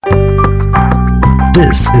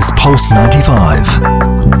This is Pulse 95.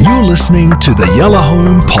 You're listening to the Yellow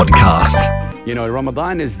Home Podcast. You know,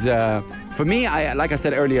 Ramadan is, for me, like I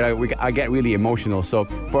said earlier, I get really emotional. So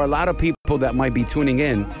for a lot of people that might be tuning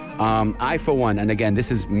in, I, for one, and again,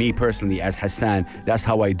 this is me personally as Hassan, that's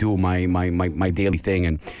how I do my daily thing.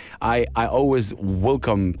 And I always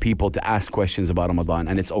welcome people to ask questions about Ramadan,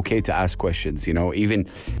 and it's okay to ask questions, you know, even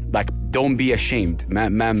like, don't be ashamed,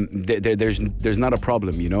 ma'am, there's not a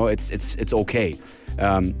problem, you know, it's okay.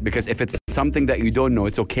 Because if it's something that you don't know,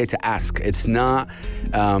 it's okay to ask. It's not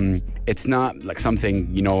like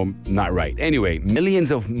something, you know, not right. Anyway, millions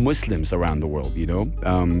of Muslims around the world, you know,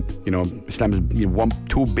 Islam is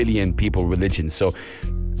 2 billion people religion. So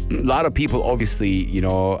a lot of people obviously, you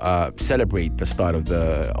know, celebrate the start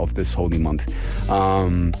of this holy month.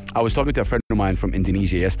 I was talking to a friend of mine from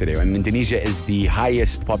Indonesia yesterday, and Indonesia is the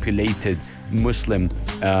highest populated Muslim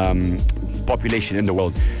population in the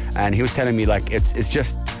world, and he was telling me, like, it's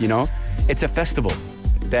just, you know, it's a festival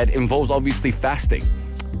that involves obviously fasting.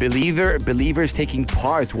 Believers taking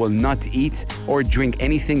part will not eat or drink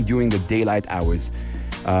anything during the daylight hours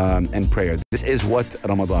and prayer. This is what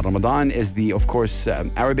Ramadan is, the, of course,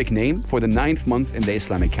 Arabic name for the 9th month in the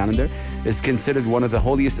Islamic calendar. Is considered one of the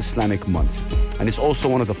holiest Islamic months, and it's also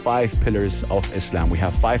one of the 5 pillars of Islam. We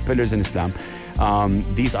have 5 pillars in Islam.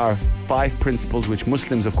 These are 5 principles which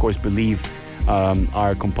Muslims, of course, believe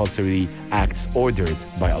are compulsory acts ordered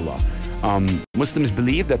by Allah. Muslims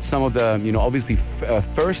believe that some of the, you know, obviously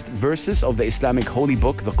first verses of the Islamic holy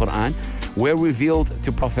book, the Quran, were revealed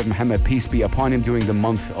to Prophet Muhammad, peace be upon him, during the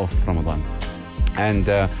month of Ramadan. And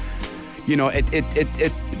you know, a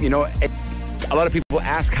lot of people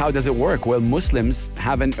ask, how does it work? Well, Muslims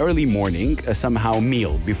have an early morning somehow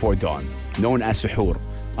meal before dawn, known as suhoor.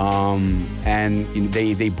 And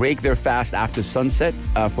they break their fast after sunset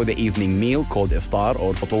for the evening meal called iftar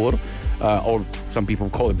or fatur, or some people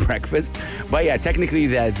call it breakfast. But yeah, technically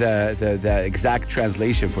the exact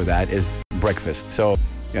translation for that is breakfast. So,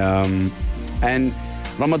 and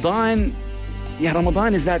Ramadan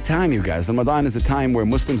is that time, you guys. Ramadan is the time where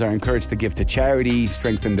Muslims are encouraged to give to charity,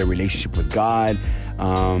 strengthen their relationship with God,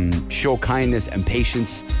 show kindness and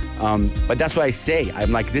patience. But that's why I say,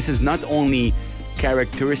 I'm like, this is not only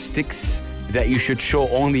characteristics that you should show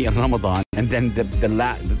only in Ramadan, and then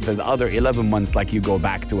the other 11 months, like, you go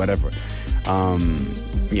back to whatever,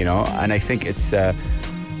 you know. And I think it's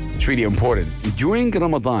really important during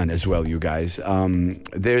Ramadan as well, you guys.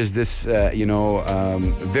 There's this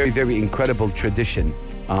very, very incredible tradition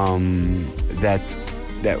that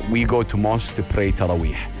we go to mosque to pray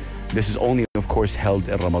Taraweeh. This is only, of course, held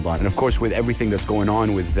in Ramadan, and of course, with everything that's going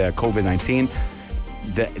on with COVID-19,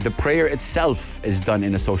 the prayer itself is done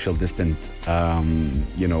in a social distant,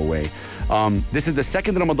 way. This is the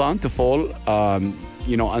second Ramadan to fall,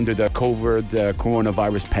 under the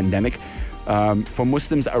coronavirus pandemic. For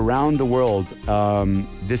Muslims around the world,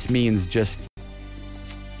 this means just,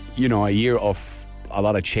 a year of a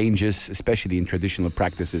lot of changes, especially in traditional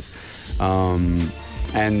practices.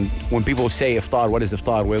 And when people say iftar, what is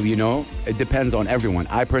iftar? Well, it depends on everyone.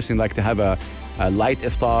 I personally like to have a light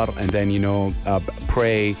iftar and then,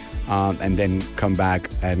 pray and then come back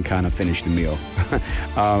and kind of finish the meal.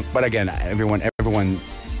 But again, everyone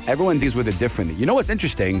deals with it differently. You know what's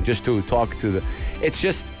interesting? Just to talk to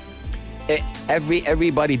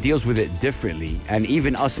everybody deals with it differently, and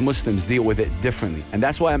even us Muslims deal with it differently. And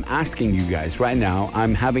that's why I'm asking you guys right now.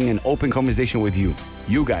 I'm having an open conversation with you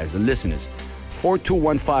guys, the listeners.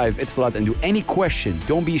 4215 Itsalat, and do any question.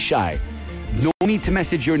 Don't be shy. No need to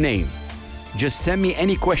message your name. Just send me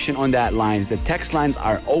any question on that line. The text lines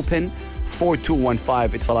are open.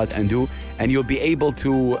 4215 Itsalat and you'll be able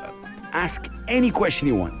to ask any question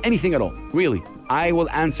you want, anything at all, really. I will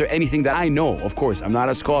answer anything that I know. Of course, I'm not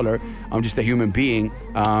a scholar. I'm just a human being,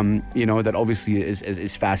 that obviously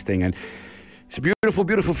is fasting. And it's a beautiful,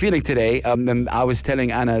 beautiful feeling today. And I was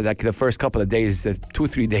telling Anna, like, the first couple of days,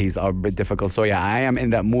 2-3 days are a bit difficult. So yeah, I am in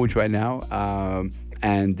that mood right now.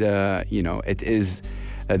 It is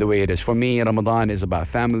the way it is. For me, Ramadan is about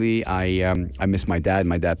family. I miss my dad.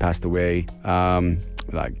 My dad passed away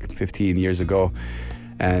like 15 years ago.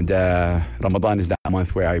 And Ramadan is that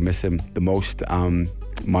month where I miss him the most.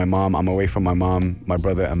 My mom, I'm away from my mom, my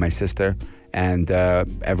brother, and my sister. And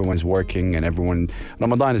everyone's working, and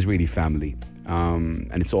Ramadan is really family.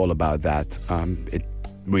 And it's all about that.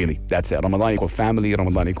 That's it. Ramadan equal family.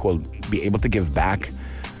 Ramadan equal be able to give back.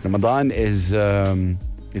 Ramadan is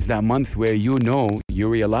that month where you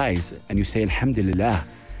realize, and you say, Alhamdulillah,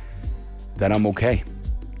 that I'm okay.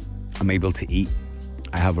 I'm able to eat.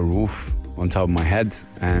 I have a roof on top of my head,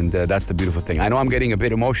 And that's the beautiful thing. I know I'm getting a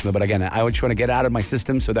bit emotional, but again, I just want to get it out of my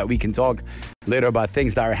system so that we can talk later about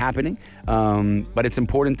things that are happening. But it's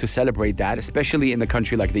important to celebrate that, especially in a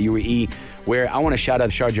country like the UAE, where I want to shout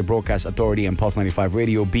out Sharjah Broadcast Authority and Pulse 95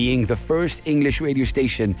 Radio being the first English radio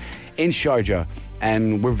station in Sharjah.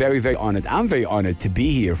 And we're very, very honored. I'm very honored to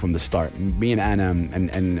be here from the start. Me and Anna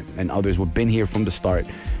and others, we've been here from the start.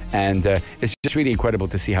 And it's just really incredible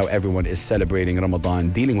to see how everyone is celebrating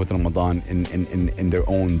Ramadan, dealing with Ramadan in their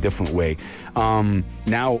own different way.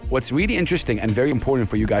 Now, what's really interesting and very important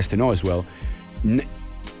for you guys to know as well,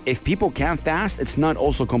 if people can't fast, it's not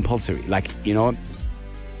also compulsory. Like, you know,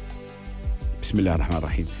 Bismillah ar-Rahman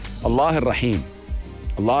ar-Rahim. Allah ar-Rahim.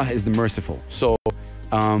 Allah is the merciful. So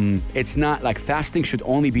it's not like fasting should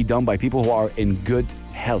only be done by people who are in good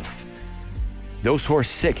health. Those who are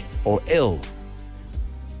sick or ill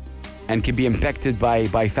and can be impacted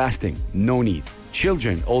by fasting, no need.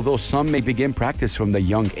 Children, although some may begin practice from the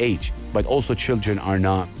young age, but also children are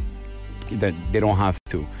not, that they don't have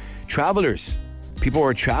to. Travelers, people who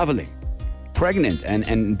are traveling, pregnant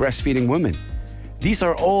and breastfeeding women. These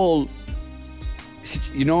are all,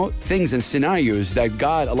 you know, things and scenarios that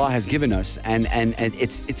God, Allah has given us, and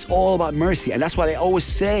it's all about mercy. And that's why I always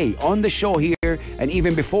say on the show here, and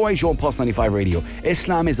even before I joined Pulse 95 Radio,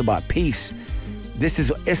 Islam is about peace. This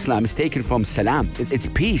is Islam is taken from salam. It's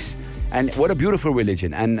peace. And what a beautiful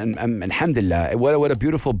religion. And alhamdulillah, what a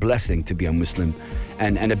beautiful blessing to be a Muslim.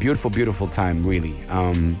 And a beautiful, beautiful time, really.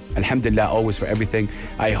 Alhamdulillah, always for everything.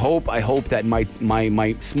 I hope that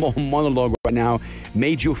my small monologue right now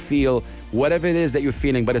made you feel whatever it is that you're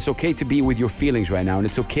feeling. But it's okay to be with your feelings right now. And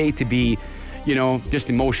it's okay to be, you know, just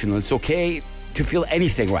emotional. It's okay to feel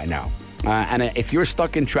anything right now. And if you're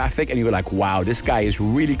stuck in traffic and you're like, wow, this guy is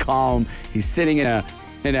really calm. He's sitting in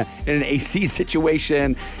an AC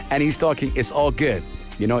situation and he's talking, it's all good.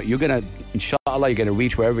 You know, you're going to, inshallah, you're going to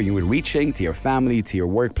reach wherever you were reaching, to your family, to your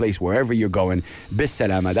workplace, wherever you're going. Bis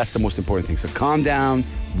salama, that's the most important thing. So calm down,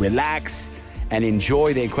 relax, and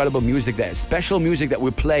enjoy the incredible music, that special music that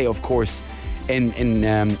we play, of course, in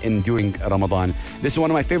during Ramadan. This is one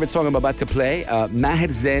of my favorite songs I'm about to play. Maher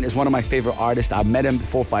Zain is one of my favorite artists. I've met him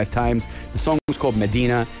 4 or 5 times. The song is called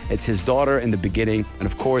Medina. It's his daughter in the beginning. And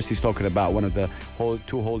of course, he's talking about one of the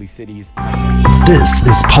two holy cities. This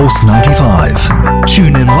is Pulse 95.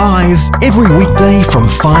 Tune in live every weekday from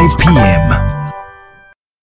 5 p.m.